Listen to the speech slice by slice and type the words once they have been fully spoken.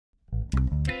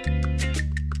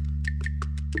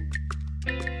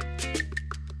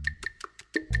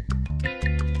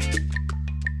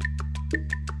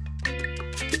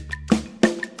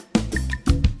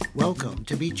Welcome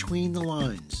to Between the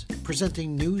Lines,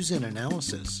 presenting news and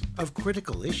analysis of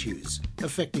critical issues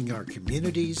affecting our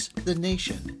communities, the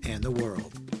nation, and the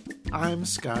world. I'm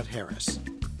Scott Harris.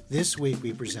 This week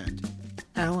we present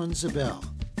Alan Zabel,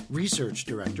 Research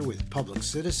Director with Public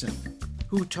Citizen,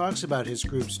 who talks about his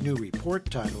group's new report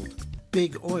titled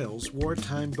Big Oil's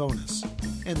Wartime Bonus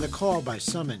and the call by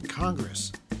some in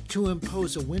Congress to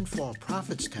impose a windfall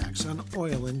profits tax on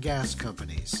oil and gas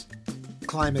companies.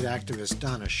 Climate activist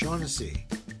Donna Shaughnessy,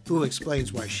 who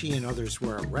explains why she and others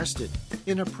were arrested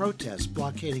in a protest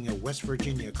blockading a West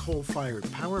Virginia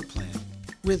coal-fired power plant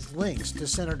with links to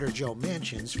Senator Joe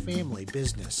Manchin's family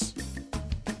business.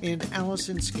 And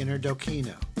Allison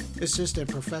Skinner-Docino, Assistant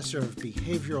Professor of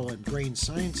Behavioral and Brain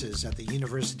Sciences at the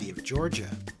University of Georgia,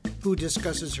 who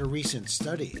discusses her recent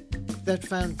study that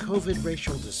found COVID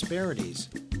racial disparities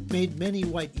made many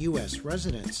white U.S.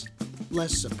 residents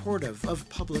less supportive of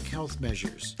public health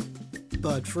measures.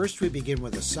 But first we begin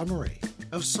with a summary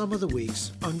of some of the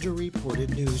week's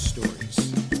underreported news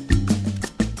stories.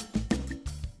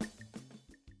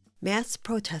 Mass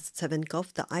protests have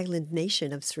engulfed the island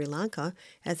nation of Sri Lanka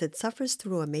as it suffers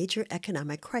through a major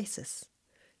economic crisis.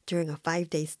 During a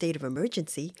 5-day state of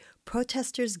emergency,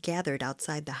 protesters gathered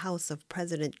outside the house of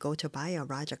President Gotabaya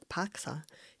Rajapaksa,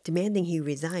 demanding he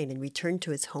resign and return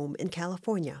to his home in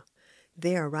California.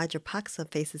 There,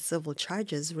 Rajapaksa faces civil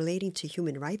charges relating to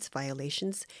human rights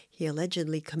violations he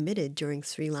allegedly committed during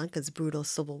Sri Lanka's brutal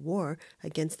civil war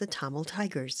against the Tamil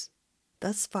Tigers.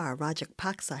 Thus far,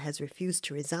 Rajapaksa has refused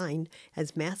to resign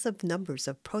as massive numbers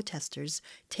of protesters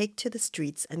take to the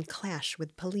streets and clash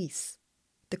with police.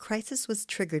 The crisis was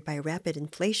triggered by rapid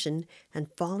inflation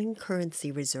and falling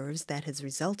currency reserves that has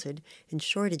resulted in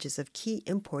shortages of key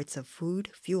imports of food,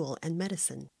 fuel, and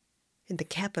medicine. In the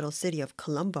capital city of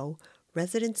Colombo,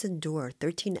 residents endure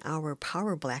 13-hour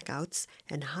power blackouts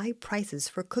and high prices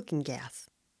for cooking gas.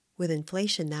 With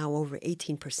inflation now over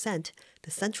 18%, the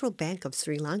Central Bank of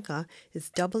Sri Lanka is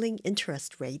doubling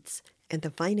interest rates, and the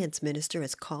finance minister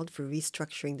has called for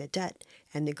restructuring the debt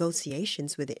and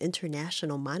negotiations with the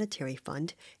International Monetary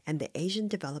Fund and the Asian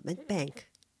Development Bank.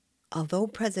 Although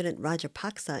President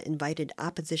Rajapaksa invited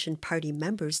opposition party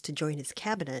members to join his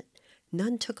cabinet,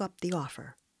 none took up the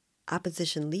offer.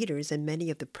 Opposition leaders and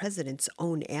many of the president's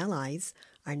own allies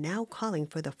are now calling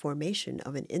for the formation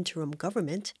of an interim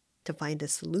government to find a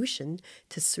solution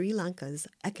to Sri Lanka's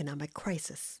economic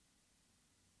crisis.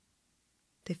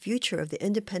 The future of the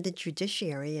independent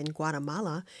judiciary in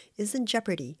Guatemala is in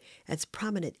jeopardy as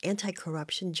prominent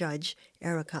anti-corruption judge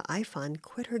Erika Ifan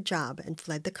quit her job and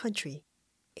fled the country.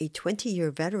 A 20-year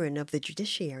veteran of the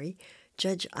judiciary,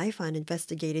 Judge Ifan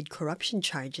investigated corruption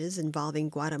charges involving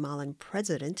Guatemalan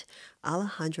President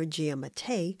Alejandro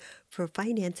Giammattei for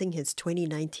financing his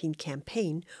 2019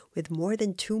 campaign with more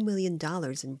than $2 million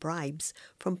in bribes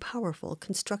from powerful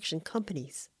construction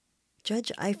companies.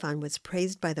 Judge Ifan was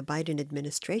praised by the Biden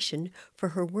administration for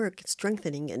her work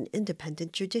strengthening an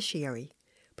independent judiciary,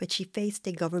 but she faced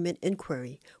a government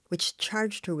inquiry which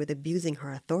charged her with abusing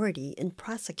her authority in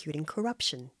prosecuting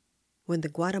corruption. When the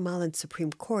Guatemalan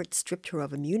Supreme Court stripped her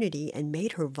of immunity and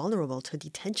made her vulnerable to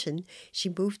detention, she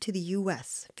moved to the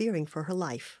U.S., fearing for her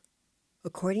life.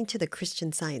 According to the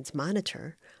Christian Science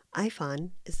Monitor,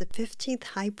 Ifan is the 15th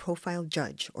high-profile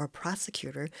judge or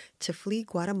prosecutor to flee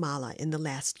Guatemala in the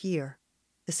last year.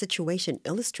 The situation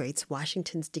illustrates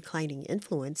Washington's declining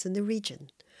influence in the region.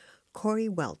 Corey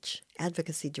Welch,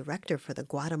 Advocacy Director for the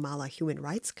Guatemala Human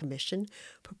Rights Commission,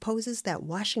 proposes that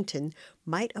Washington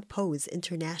might oppose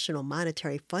International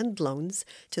Monetary Fund loans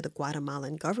to the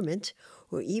Guatemalan government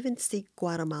or even seek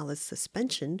Guatemala's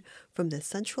suspension from the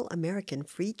Central American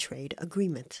Free Trade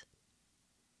Agreement.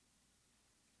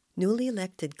 Newly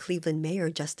elected Cleveland Mayor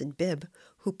Justin Bibb,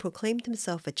 who proclaimed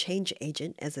himself a change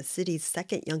agent as the city's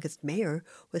second youngest mayor,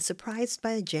 was surprised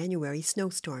by a January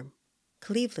snowstorm.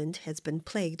 Cleveland has been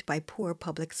plagued by poor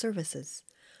public services.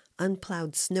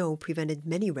 Unplowed snow prevented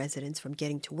many residents from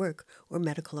getting to work or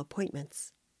medical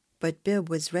appointments. But Bibb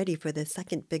was ready for the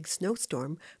second big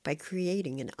snowstorm by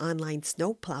creating an online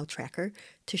snowplow tracker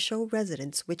to show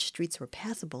residents which streets were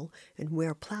passable and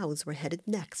where plows were headed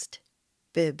next.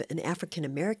 Bibb, an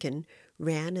African-American,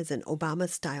 ran as an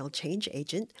Obama-style change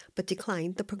agent but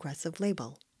declined the progressive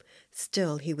label.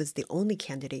 Still, he was the only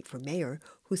candidate for mayor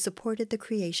who supported the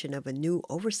creation of a new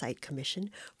oversight commission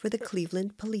for the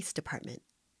Cleveland Police Department.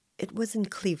 It was in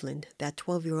Cleveland that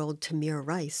 12-year-old Tamir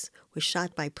Rice was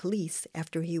shot by police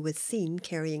after he was seen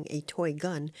carrying a toy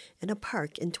gun in a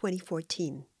park in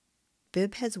 2014.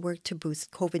 Bibb has worked to boost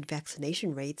COVID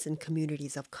vaccination rates in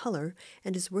communities of color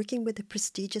and is working with the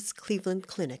prestigious Cleveland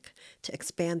Clinic to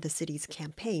expand the city's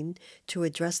campaign to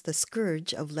address the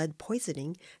scourge of lead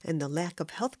poisoning and the lack of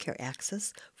healthcare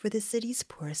access for the city's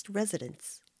poorest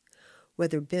residents.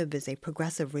 Whether Bibb is a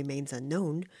progressive remains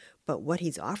unknown, but what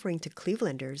he's offering to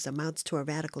Clevelanders amounts to a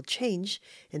radical change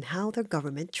in how their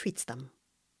government treats them.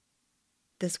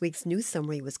 This week's news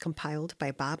summary was compiled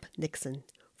by Bob Nixon.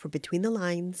 For Between the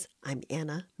Lines, I'm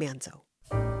Anna Manzo.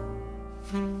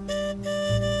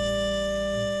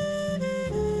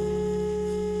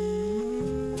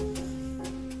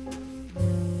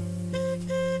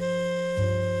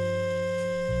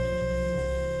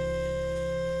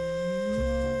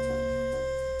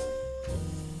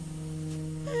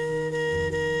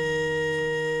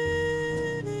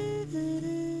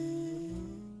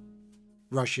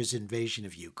 Russia's invasion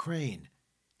of Ukraine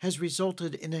has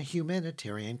resulted in a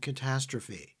humanitarian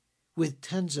catastrophe, with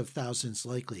tens of thousands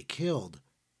likely killed,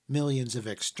 millions of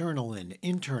external and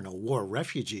internal war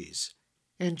refugees,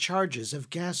 and charges of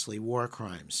ghastly war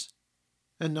crimes.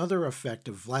 Another effect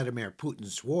of Vladimir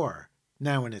Putin's war,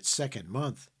 now in its second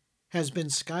month, has been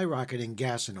skyrocketing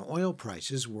gas and oil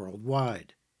prices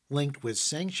worldwide, linked with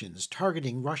sanctions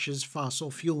targeting Russia's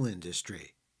fossil fuel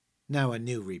industry. Now a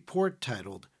new report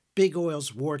titled Big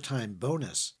Oil's Wartime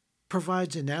Bonus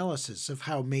provides analysis of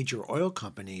how major oil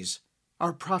companies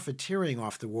are profiteering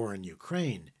off the war in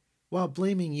Ukraine while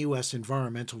blaming U.S.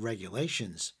 environmental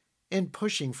regulations and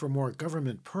pushing for more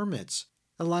government permits,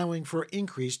 allowing for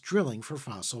increased drilling for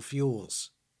fossil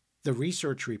fuels. The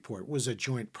research report was a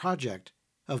joint project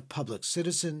of Public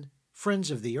Citizen,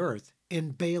 Friends of the Earth,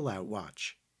 and Bailout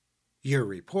Watch. Your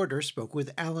reporter spoke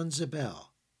with Alan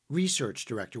Zabel, research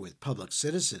director with Public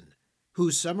Citizen, who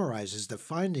summarizes the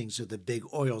findings of the Big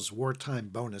Oil's Wartime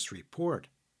Bonus report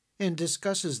and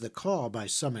discusses the call by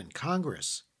some in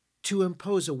Congress to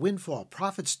impose a windfall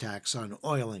profits tax on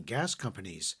oil and gas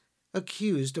companies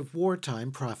accused of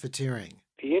wartime profiteering.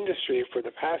 The industry, for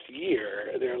the past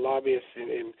year, their lobbyists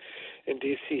in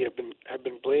D.C. have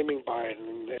been blaming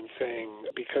Biden and saying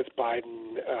because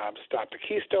Biden stopped the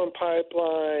Keystone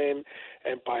Pipeline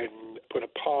and Biden put a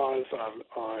pause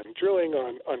on drilling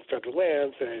on federal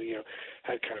lands and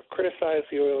had kind of criticized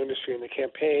the oil industry in the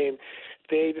campaign,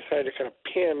 they decided to kind of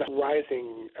pin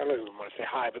rising, I don't even want to say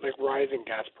high, but like rising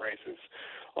gas prices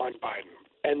on Biden.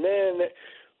 And then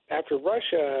after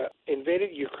Russia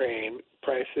invaded Ukraine,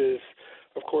 prices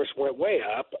of course, went way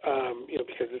up,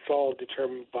 because it's all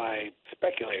determined by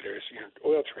speculators,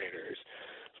 oil traders.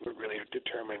 It's what really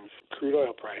determines crude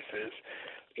oil prices.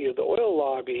 The oil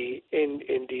lobby in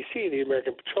D.C., the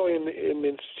American Petroleum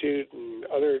Institute and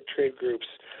other trade groups,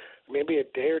 maybe a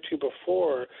day or two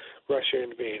before Russia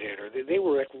invaded, or they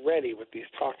were like ready with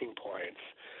these talking points.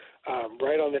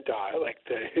 Right on the dot, like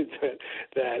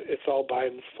that it's all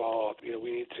Biden's fault.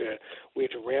 We need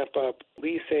to ramp up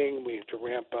leasing. We need to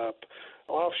ramp up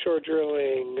offshore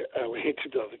drilling. We need to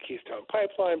build the Keystone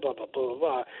Pipeline. Blah blah blah blah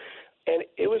blah. And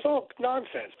it was all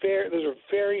nonsense. Those are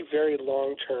very very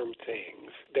long-term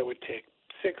things that would take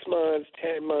 6 months,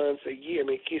 10 months, a year. I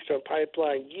mean, Keystone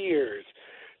Pipeline, years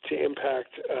to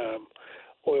impact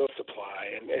oil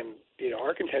supply. And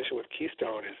our contention with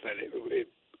Keystone is that it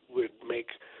would make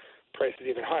prices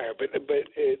even higher. But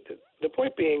the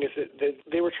point being is that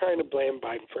they were trying to blame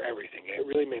Biden for everything. It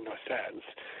really made no sense.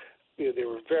 They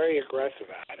were very aggressive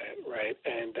at it, right?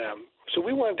 And so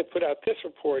we wanted to put out this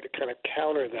report to kind of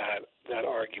counter that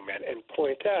argument and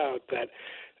point out that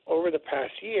over the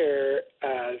past year,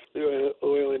 as the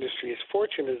oil industry's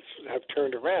fortunes have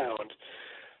turned around,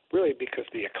 really because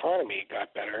the economy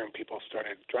got better and people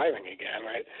started driving again,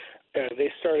 right?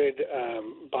 They started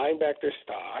buying back their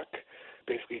stock,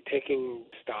 basically taking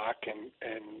stock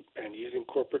and using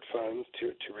corporate funds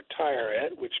to retire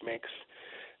it, which makes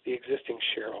the existing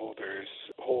shareholders'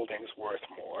 holdings worth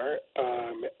more,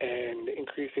 and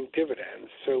increasing dividends.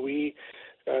 So we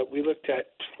looked at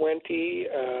 20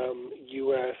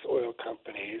 U.S. oil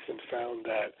companies and found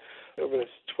that over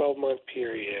this 12-month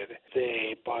period,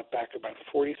 they bought back about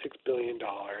 $46 billion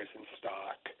in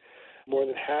stock. More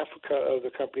than half of the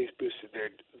companies boosted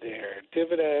their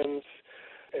dividends,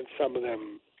 and some of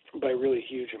them by really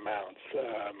huge amounts.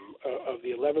 Of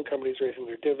the 11 companies raising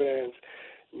their dividends,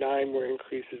 9 were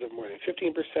increases of more than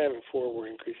 15%, and 4 were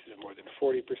increases of more than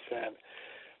 40%.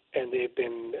 And they've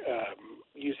been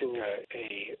using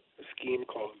a scheme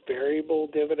called variable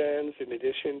dividends in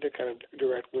addition to kind of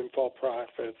direct windfall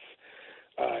profits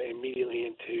immediately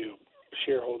into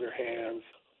shareholder hands.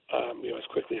 as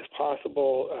quickly as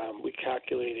possible. We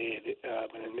calculated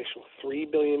an initial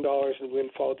 $3 billion in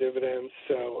windfall dividends.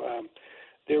 So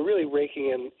they're really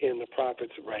raking in the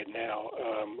profits right now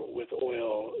with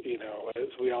oil. As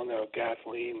we all know,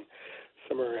 gasoline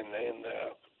somewhere in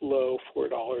the low $4 a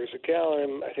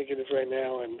gallon, I think it is right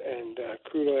now, and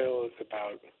crude oil is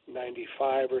about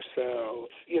 95 or so.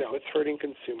 It's hurting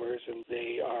consumers, and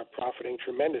they are profiting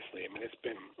tremendously. I mean, it's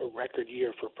been a record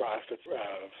year for profits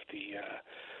of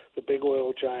the big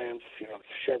oil giants,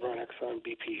 Chevron, Exxon,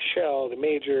 BP, Shell, the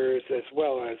majors, as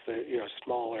well as the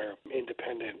smaller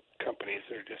independent companies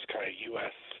that are just kind of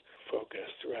U.S.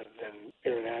 focused rather than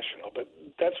international. But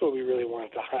that's what we really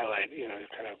wanted to highlight, to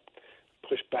kind of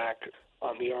push back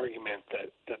on the argument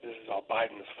that this is all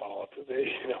Biden's fault.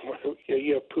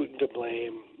 You have Putin to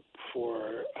blame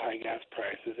for high gas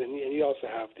prices, and you also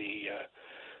have the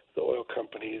oil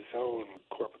company's own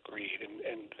corporate greed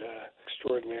and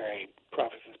extraordinary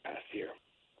profits this past year.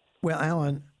 Well,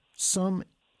 Alan, some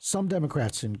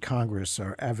Democrats in Congress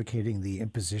are advocating the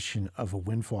imposition of a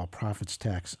windfall profits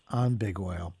tax on big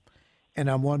oil, and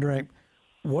I'm wondering,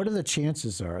 what are the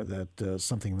chances are that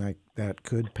something like that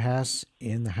could pass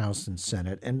in the House and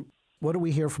Senate? And what do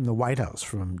we hear from the White House,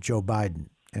 from Joe Biden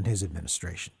and his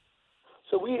administration?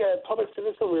 So we at Public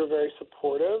Citizen, we were very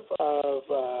supportive of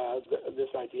this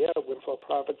idea of windfall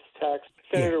profits tax.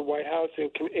 Senator Whitehouse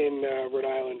in Rhode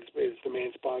Island is the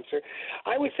main sponsor.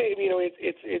 I would say,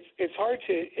 it's hard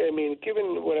to,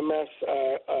 given what a mess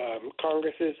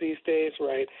Congress is these days,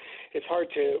 right? It's hard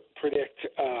to predict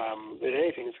that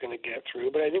anything's going to get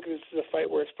through. But I think this is a fight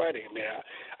worth fighting.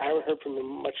 I haven't heard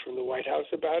much from the White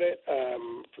House about it,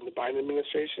 from the Biden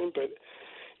administration, but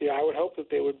I would hope that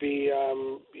they would be,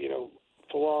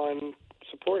 full-on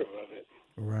supportive of it.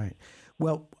 Right.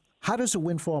 Well, how does a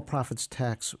windfall profits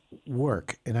tax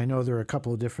work? And I know there are a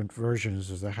couple of different versions.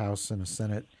 There's a House and a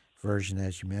Senate version,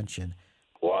 as you mentioned.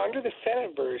 Well, under the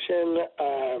Senate version,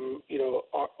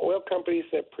 oil companies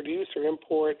that produce or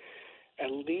import at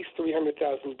least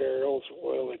 300,000 barrels of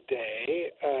oil a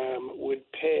day would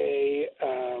pay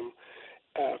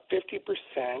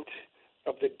 50%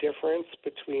 of the difference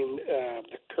between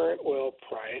the current oil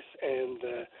price and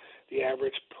the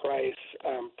average price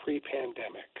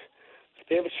pre-pandemic.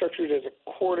 They have it structured as a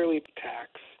quarterly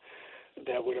tax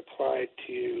that would apply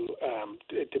to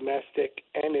domestic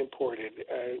and imported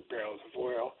barrels of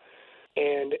oil.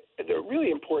 And the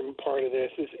really important part of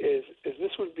this is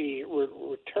this would be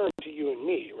returned to you and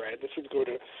me, right? This would go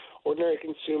to ordinary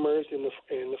consumers in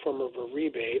the form of a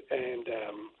rebate and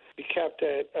be kept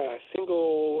at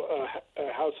single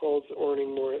households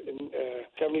earning more than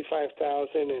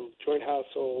 $75,000 and joint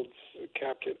households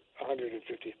capped at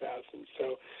 $150,000.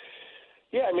 So,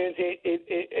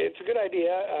 it's a good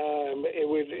idea. It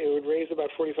would raise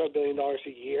about $45 billion a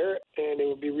year, and it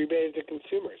would be rebated to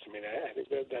consumers. I think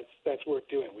that's worth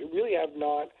doing. We really have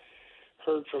not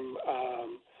heard from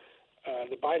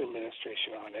the Biden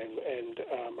administration on it, and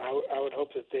I would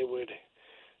hope that they would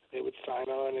sign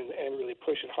on and really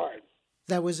push it hard.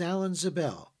 That was Alan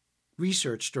Zabel,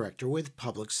 Research Director with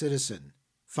Public Citizen.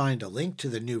 Find a link to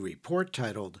the new report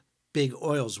titled Big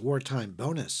Oil's Wartime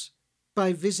Bonus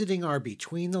by visiting our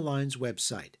Between the Lines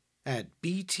website at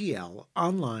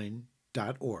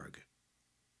btlonline.org.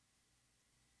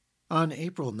 On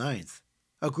April 9th,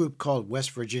 a group called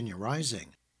West Virginia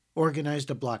Rising organized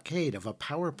a blockade of a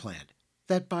power plant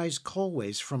that buys coal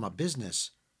waste from a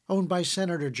business owned by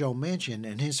Senator Joe Manchin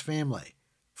and his family,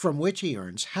 from which he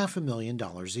earns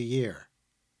 $500,000 a year.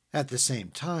 At the same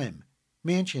time,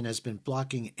 Manchin has been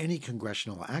blocking any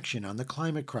congressional action on the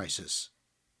climate crisis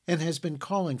and has been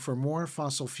calling for more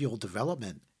fossil fuel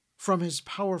development from his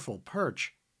powerful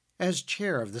perch as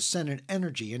chair of the Senate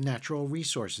Energy and Natural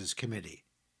Resources Committee.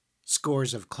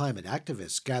 Scores of climate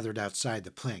activists gathered outside the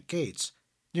plant gates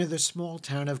near the small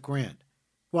town of Grant,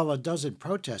 while a dozen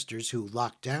protesters who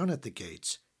locked down at the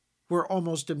gates were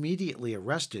almost immediately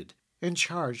arrested and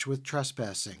charged with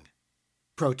trespassing.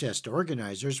 Protest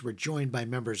organizers were joined by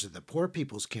members of the Poor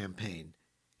People's Campaign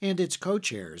and its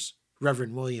co-chairs,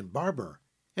 Reverend William Barber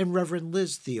and Reverend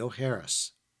Liz Theo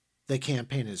Harris. The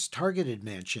campaign has targeted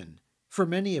Manchin for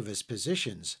many of his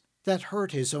positions that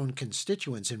hurt his own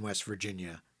constituents in West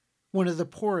Virginia, one of the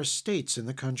poorest states in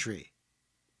the country.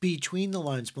 Between the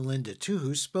Lines' Melinda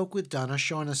Tuhu spoke with Donna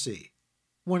Shaughnessy,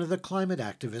 one of the climate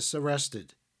activists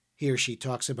arrested. Here she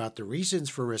talks about the reasons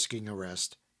for risking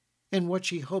arrest and what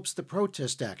she hopes the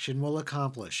protest action will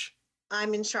accomplish.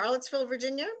 I'm in Charlottesville,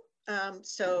 Virginia,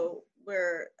 so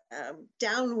we're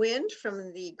downwind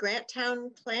from the Granttown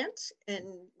plant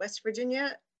in West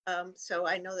Virginia, so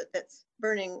I know that that's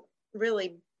burning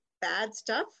really bad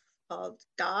stuff called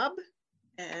GOB,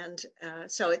 And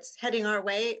so it's heading our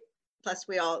way. Plus,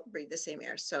 we all breathe the same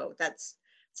air. So that's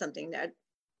something that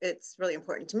it's really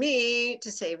important to me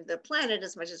to save the planet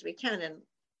as much as we can. And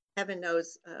heaven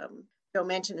knows Joe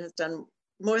Manchin has done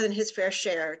more than his fair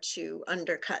share to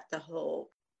undercut the whole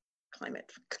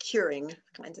climate curing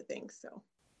kinds of things. So,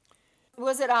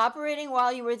 was it operating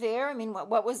while you were there? I mean,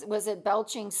 what was it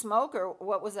belching smoke, or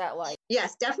what was that like?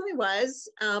 Yes, definitely was.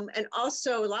 And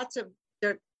also lots of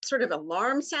there sort of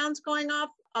alarm sounds going off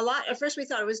a lot. At first we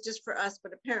thought it was just for us,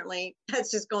 but apparently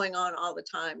that's just going on all the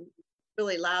time.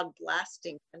 Really loud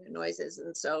blasting kind of noises.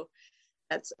 And so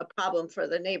that's a problem for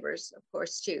the neighbors, of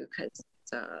course, too, because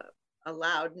it's a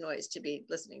loud noise to be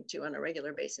listening to on a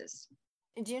regular basis.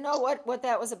 Do you know what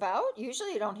that was about?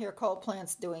 Usually you don't hear coal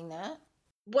plants doing that.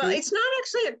 Well, it's not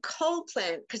actually a coal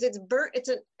plant because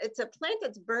it's a plant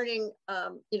that's burning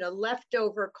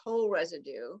leftover coal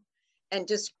residue and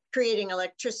just creating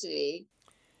electricity.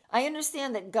 I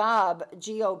understand that GOB,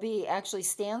 G-O-B, actually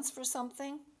stands for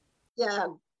something. Yeah,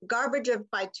 garbage of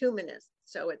bituminous.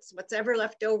 So it's what's ever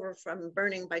left over from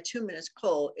burning bituminous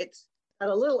coal. It's got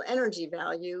a little energy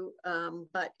value,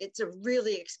 but it's a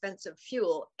really expensive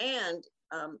fuel, and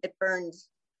it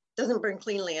doesn't burn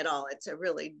cleanly at all. It's a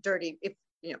really dirty, if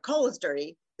coal is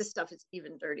dirty, this stuff is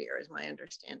even dirtier, is my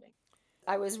understanding.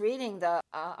 I was reading the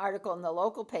article in the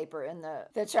local paper, in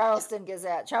the Charleston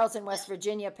Gazette, Charleston, West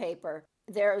Virginia paper.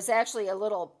 There was actually a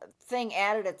little thing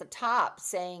added at the top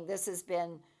saying this has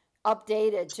been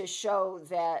updated to show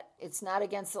that it's not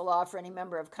against the law for any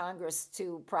member of Congress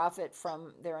to profit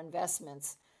from their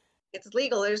investments. It's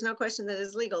legal. There's no question that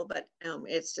it's legal, but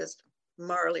it's just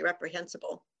morally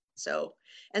reprehensible. So,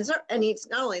 and he's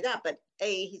not only that, but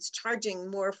he's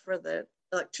charging more for the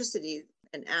electricity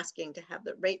and asking to have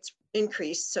the rates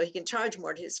increased so he can charge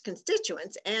more to his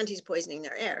constituents, and he's poisoning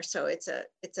their air. So it's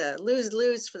a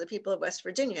lose-lose for the people of West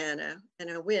Virginia and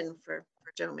a win for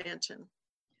Joe Manchin.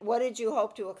 What did you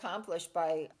hope to accomplish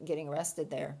by getting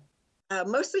arrested there?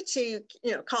 Mostly to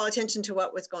call attention to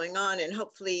what was going on and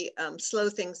hopefully slow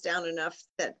things down enough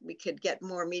that we could get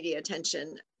more media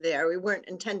attention there. We weren't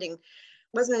intending.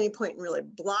 Wasn't any point in really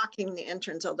blocking the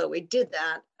entrance, although we did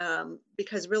that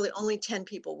because really only 10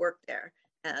 people worked there,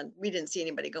 and we didn't see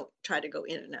anybody try to go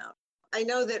in and out. I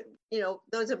know that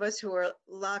those of us who were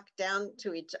locked down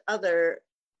to each other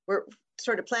were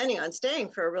sort of planning on staying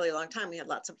for a really long time. We had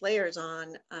lots of layers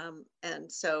on,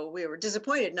 and so we were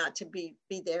disappointed not to be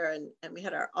there, and we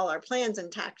had all our plans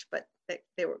intact, but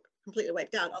they were completely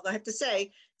wiped out. Although I have to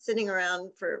say, sitting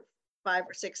around for 5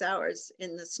 or 6 hours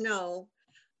in the snow,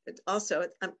 I'm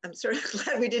sort of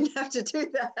glad we didn't have to do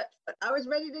that, but I was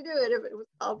ready to do it if it was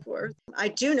called for. I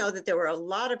do know that there were a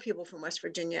lot of people from West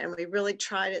Virginia, and we really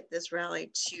tried at this rally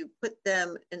to put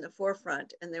them in the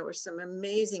forefront. And there were some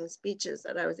amazing speeches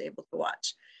that I was able to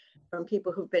watch from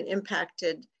people who've been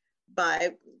impacted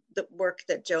by the work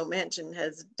that Joe Manchin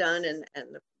has done and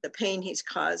the pain he's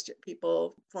caused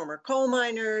people, former coal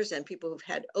miners and people who've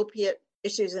had opiate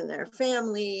issues in their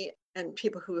family, and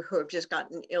people who have just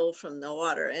gotten ill from the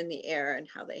water and the air and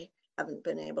how they haven't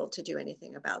been able to do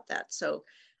anything about that. So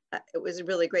it was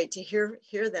really great to hear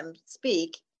them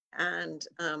speak and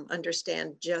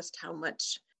understand just how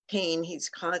much pain he's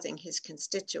causing his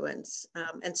constituents.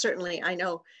 And certainly I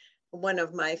know one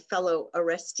of my fellow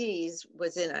arrestees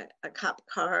was in a cop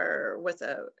car with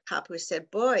a cop who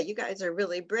said, "Boy, you guys are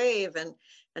really brave, and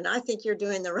I think you're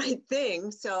doing the right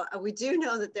thing." So we do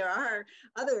know that there are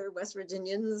other West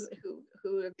Virginians who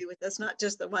would be with us, not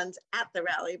just the ones at the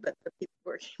rally, but the people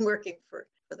working for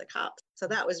the cops. So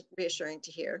that was reassuring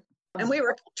to hear. And we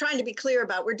were trying to be clear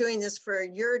about, we're doing this for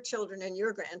your children and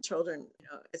your grandchildren,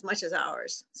 as much as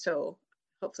ours. So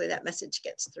hopefully that message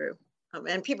gets through.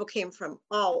 And people came from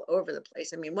all over the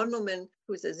place. I mean, one woman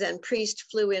who's a Zen priest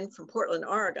flew in from Portland,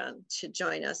 Oregon to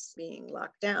join us being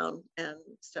locked down. And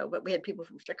so, but we had people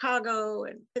from Chicago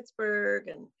and Pittsburgh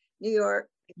and New York.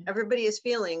 Everybody is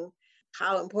feeling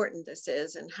how important this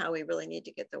is and how we really need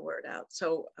to get the word out.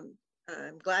 So I'm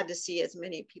glad to see as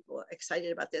many people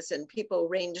excited about this, and people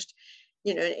ranged,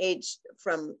 in age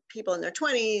from people in their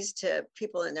 20s to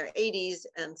people in their 80s.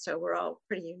 And so we're all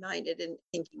pretty united in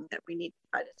thinking that we need to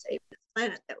try to save this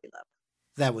planet that we love.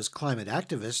 That was climate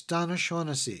activist Donna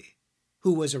Shaughnessy,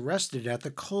 who was arrested at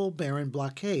the coal baron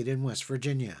blockade in West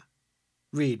Virginia.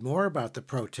 Read more about the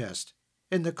protest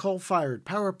in the coal-fired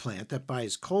power plant that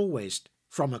buys coal waste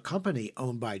from a company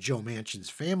owned by Joe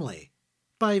Manchin's family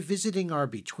by visiting our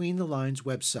Between the Lines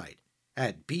website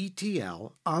at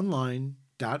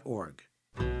btlonline.org.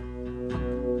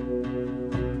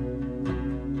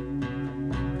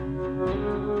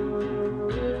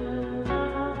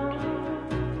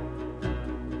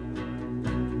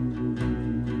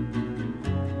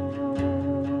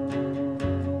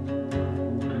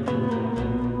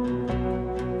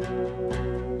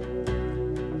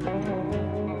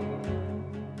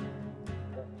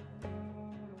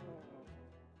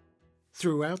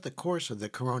 Throughout the course of the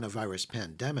coronavirus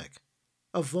pandemic,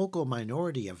 a vocal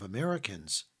minority of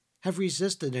Americans have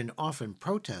resisted and often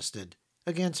protested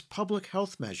against public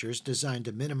health measures designed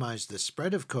to minimize the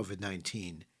spread of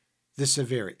COVID-19, the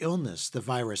severe illness the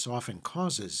virus often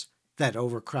causes that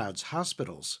overcrowds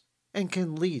hospitals and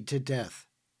can lead to death.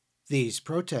 These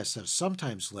protests have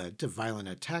sometimes led to violent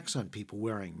attacks on people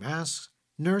wearing masks,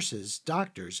 nurses,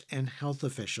 doctors, and health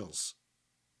officials.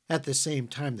 At the same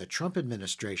time, the Trump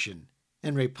administration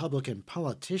and Republican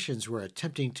politicians were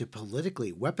attempting to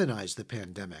politically weaponize the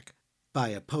pandemic by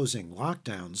opposing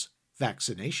lockdowns,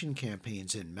 vaccination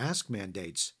campaigns, and mask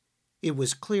mandates. It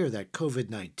was clear that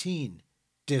COVID-19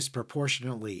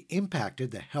 disproportionately impacted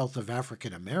the health of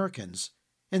African Americans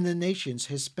and the nation's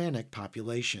Hispanic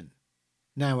population.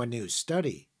 Now, a new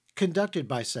study, conducted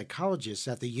by psychologists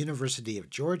at the University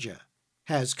of Georgia,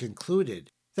 has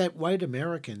concluded that white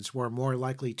Americans were more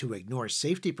likely to ignore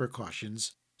safety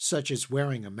precautions, such as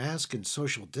wearing a mask and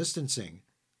social distancing,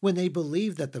 when they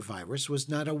believed that the virus was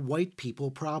not a white people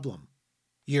problem.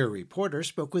 Your reporter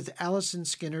spoke with Allison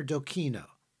Skinner-Docchino,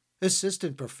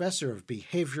 assistant professor of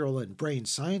behavioral and brain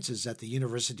sciences at the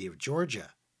University of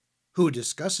Georgia, who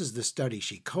discusses the study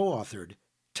she co-authored,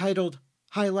 titled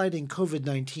Highlighting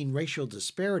COVID-19 Racial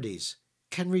Disparities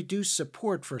Can Reduce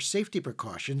Support for Safety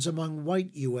Precautions Among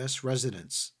White U.S.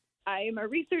 Residents. I am a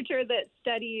researcher that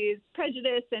studies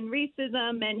prejudice and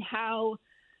racism and how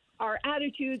our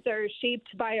attitudes are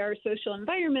shaped by our social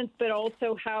environments, but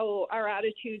also how our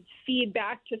attitudes feed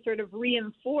back to sort of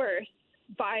reinforce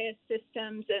bias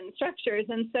systems and structures.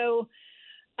 And so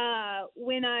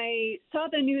when I saw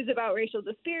the news about racial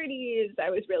disparities,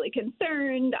 I was really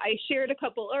concerned. I shared a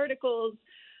couple articles.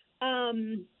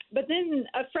 But then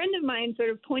a friend of mine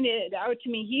sort of pointed out to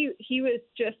me, he was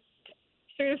just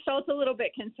sort of felt a little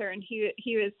bit concerned.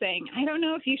 He was saying, I don't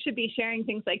know if you should be sharing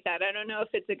things like that. I don't know if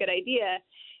it's a good idea.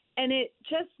 And it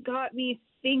just got me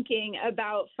thinking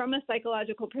about, from a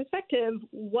psychological perspective,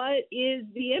 what is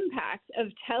the impact of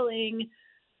telling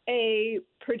a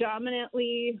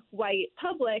predominantly white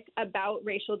public about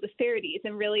racial disparities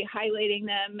and really highlighting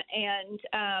them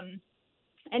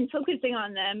and focusing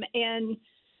on them. And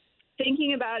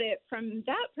thinking about it from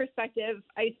that perspective,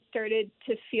 I started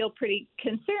to feel pretty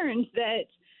concerned that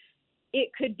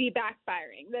it could be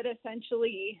backfiring, that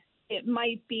essentially it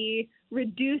might be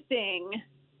reducing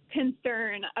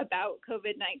concern about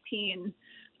COVID-19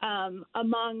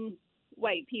 among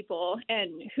white people,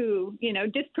 and who,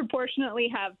 disproportionately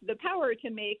have the power to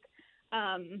make,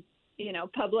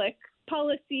 public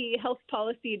policy, health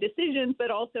policy decisions, but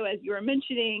also, as you were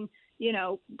mentioning,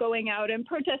 going out and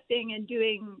protesting and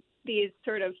doing these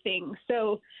sort of things.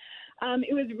 So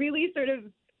it was really sort of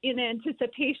in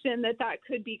anticipation that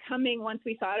could be coming once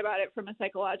we thought about it from a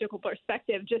psychological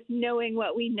perspective, just knowing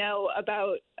what we know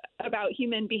about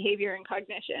human behavior and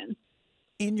cognition.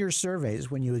 In your surveys,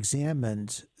 when you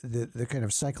examined the kind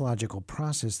of psychological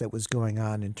process that was going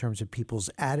on in terms of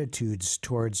people's attitudes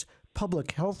towards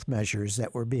public health measures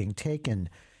that were being taken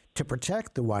to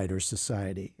protect the wider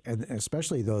society, and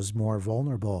especially those more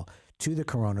vulnerable to the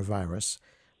coronavirus,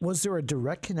 was there a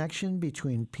direct connection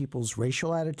between people's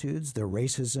racial attitudes, their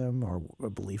racism or a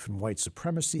belief in white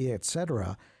supremacy, et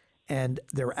cetera, and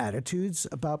their attitudes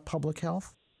about public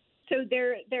health? So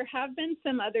there have been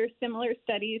some other similar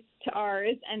studies to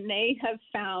ours, and they have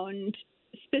found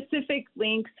specific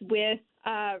links with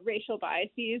racial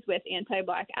biases, with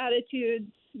anti-Black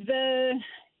attitudes. The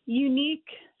unique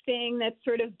thing that's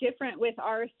sort of different with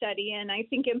our study, and I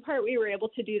think in part we were able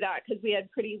to do that because we had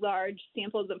pretty large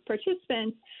samples of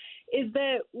participants, is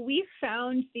that we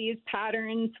found these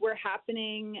patterns were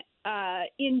happening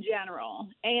in general.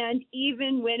 And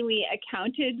even when we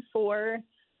accounted for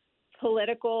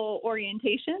political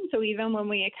orientation, so even when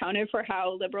we accounted for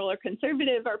how liberal or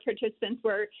conservative our participants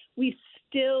were, we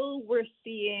still were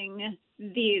seeing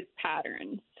these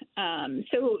patterns.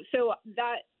 So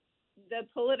that the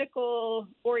political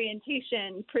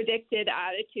orientation predicted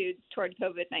attitudes toward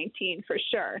COVID-19 for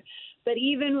sure. But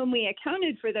even when we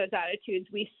accounted for those attitudes,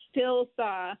 we still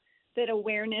saw that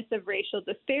awareness of racial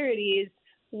disparities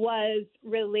was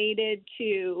related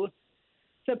to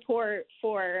support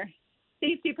for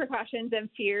safety precautions and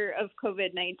fear of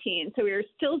COVID-19. So we were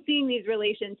still seeing these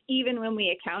relations even when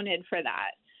we accounted for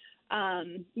that,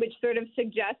 which sort of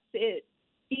suggests it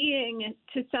being,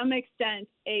 to some extent,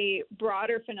 a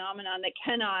broader phenomenon that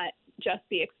cannot just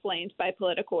be explained by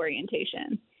political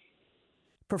orientation.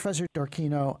 Professor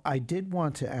Docchino, I did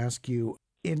want to ask you,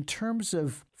 in terms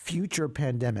of future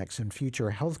pandemics and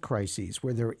future health crises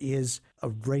where there is a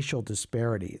racial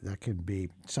disparity that can be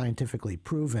scientifically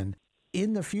proven,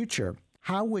 in the future,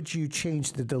 how would you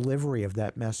change the delivery of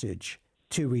that message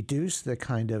to reduce the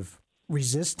kind of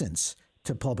resistance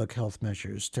to public health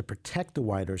measures to protect the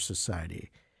wider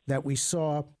society that we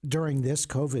saw during this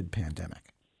COVID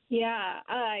pandemic? Yeah,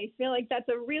 I feel like that's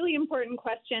a really important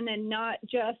question, and not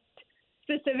just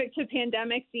specific to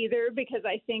pandemics either, because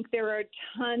I think there are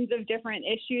tons of different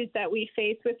issues that we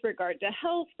face with regard to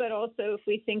health, but also if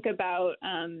we think about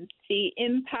the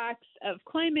impacts of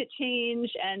climate change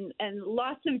and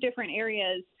lots of different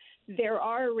areas, there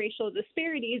are racial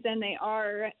disparities, and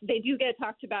they do get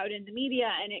talked about in the media,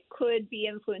 and it could be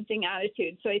influencing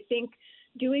attitudes. So I think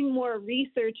doing more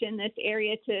research in this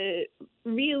area to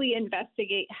really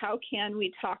investigate how can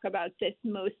we talk about this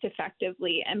most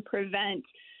effectively and prevent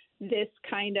this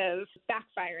kind of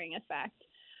backfiring effect.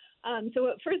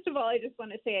 So first of all, I just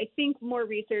want to say I think more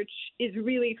research is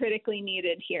really critically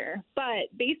needed here. But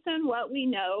based on what we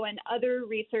know and other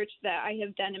research that I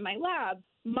have done in my lab,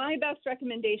 my best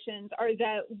recommendations are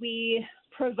that we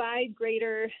provide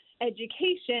greater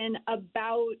education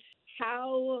about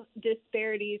how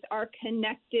disparities are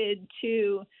connected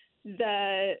to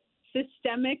the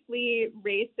systemically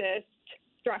racist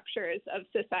structures of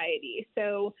society.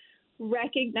 So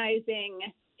recognizing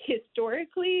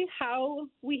historically how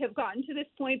we have gotten to this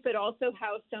point, but also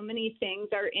how so many things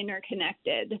are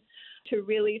interconnected, to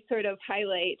really sort of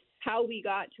highlight how we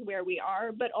got to where we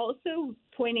are, but also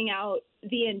pointing out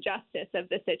the injustice of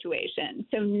the situation.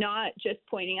 So not just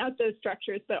pointing out those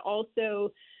structures, but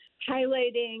also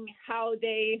highlighting how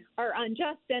they are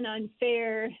unjust and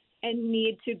unfair and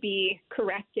need to be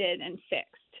corrected and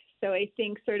fixed. So I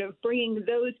think sort of bringing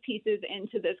those pieces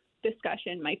into this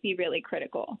discussion might be really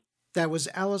critical. That was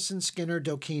Allison Skinner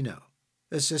Docchino,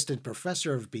 Assistant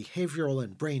Professor of Behavioral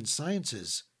and Brain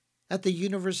Sciences at the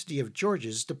University of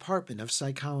Georgia's Department of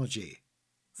Psychology.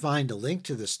 Find a link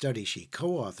to the study she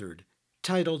co-authored,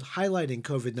 titled Highlighting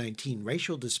COVID-19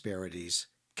 Racial Disparities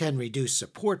Can Reduce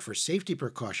Support for Safety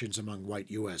Precautions Among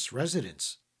White U.S.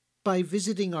 Residents, by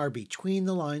visiting our Between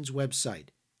the Lines website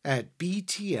at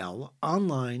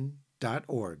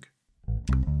btlonline.org.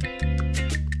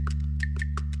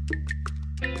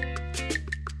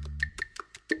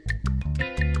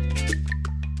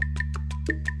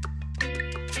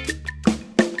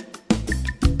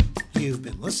 You've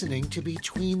been listening to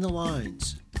Between the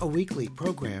Lines, a weekly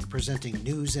program presenting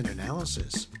news and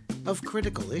analysis of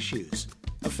critical issues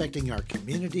affecting our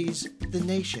communities, the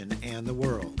nation, and the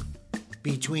world.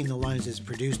 Between the Lines is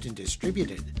produced and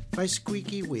distributed by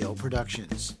Squeaky Wheel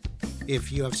Productions.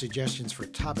 If you have suggestions for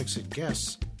topics and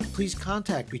guests, please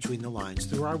contact Between the Lines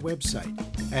through our website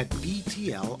at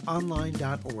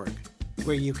btlonline.org,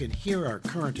 where you can hear our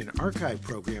current and archive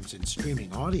programs in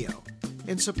streaming audio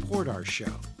and support our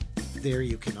show. There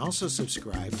you can also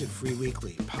subscribe to free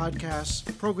weekly podcasts,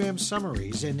 program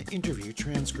summaries, and interview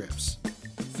transcripts.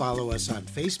 Follow us on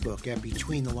Facebook at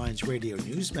Between the Lines Radio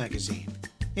News Magazine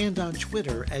and on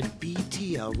Twitter at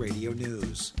BTL Radio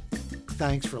News.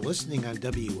 Thanks for listening on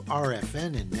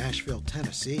WRFN in Nashville,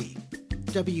 Tennessee,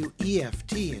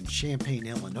 WEFT in Champaign,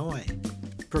 Illinois,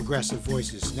 Progressive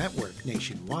Voices Network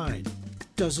nationwide,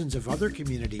 dozens of other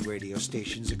community radio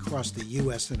stations across the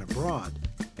U.S. and abroad,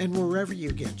 and wherever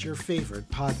you get your favorite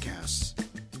podcasts.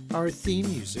 Our theme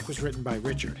music was written by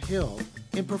Richard Hill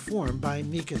and performed by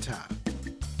Mikata.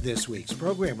 This week's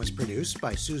program was produced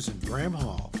by Susan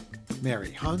Bramhall,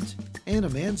 Mary Hunt, Anna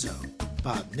Manzo,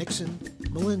 Bob Nixon,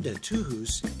 Melinda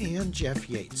Tuhus, and Jeff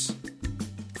Yates.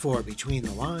 For Between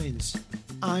the Lines,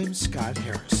 I'm Scott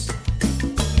Harris.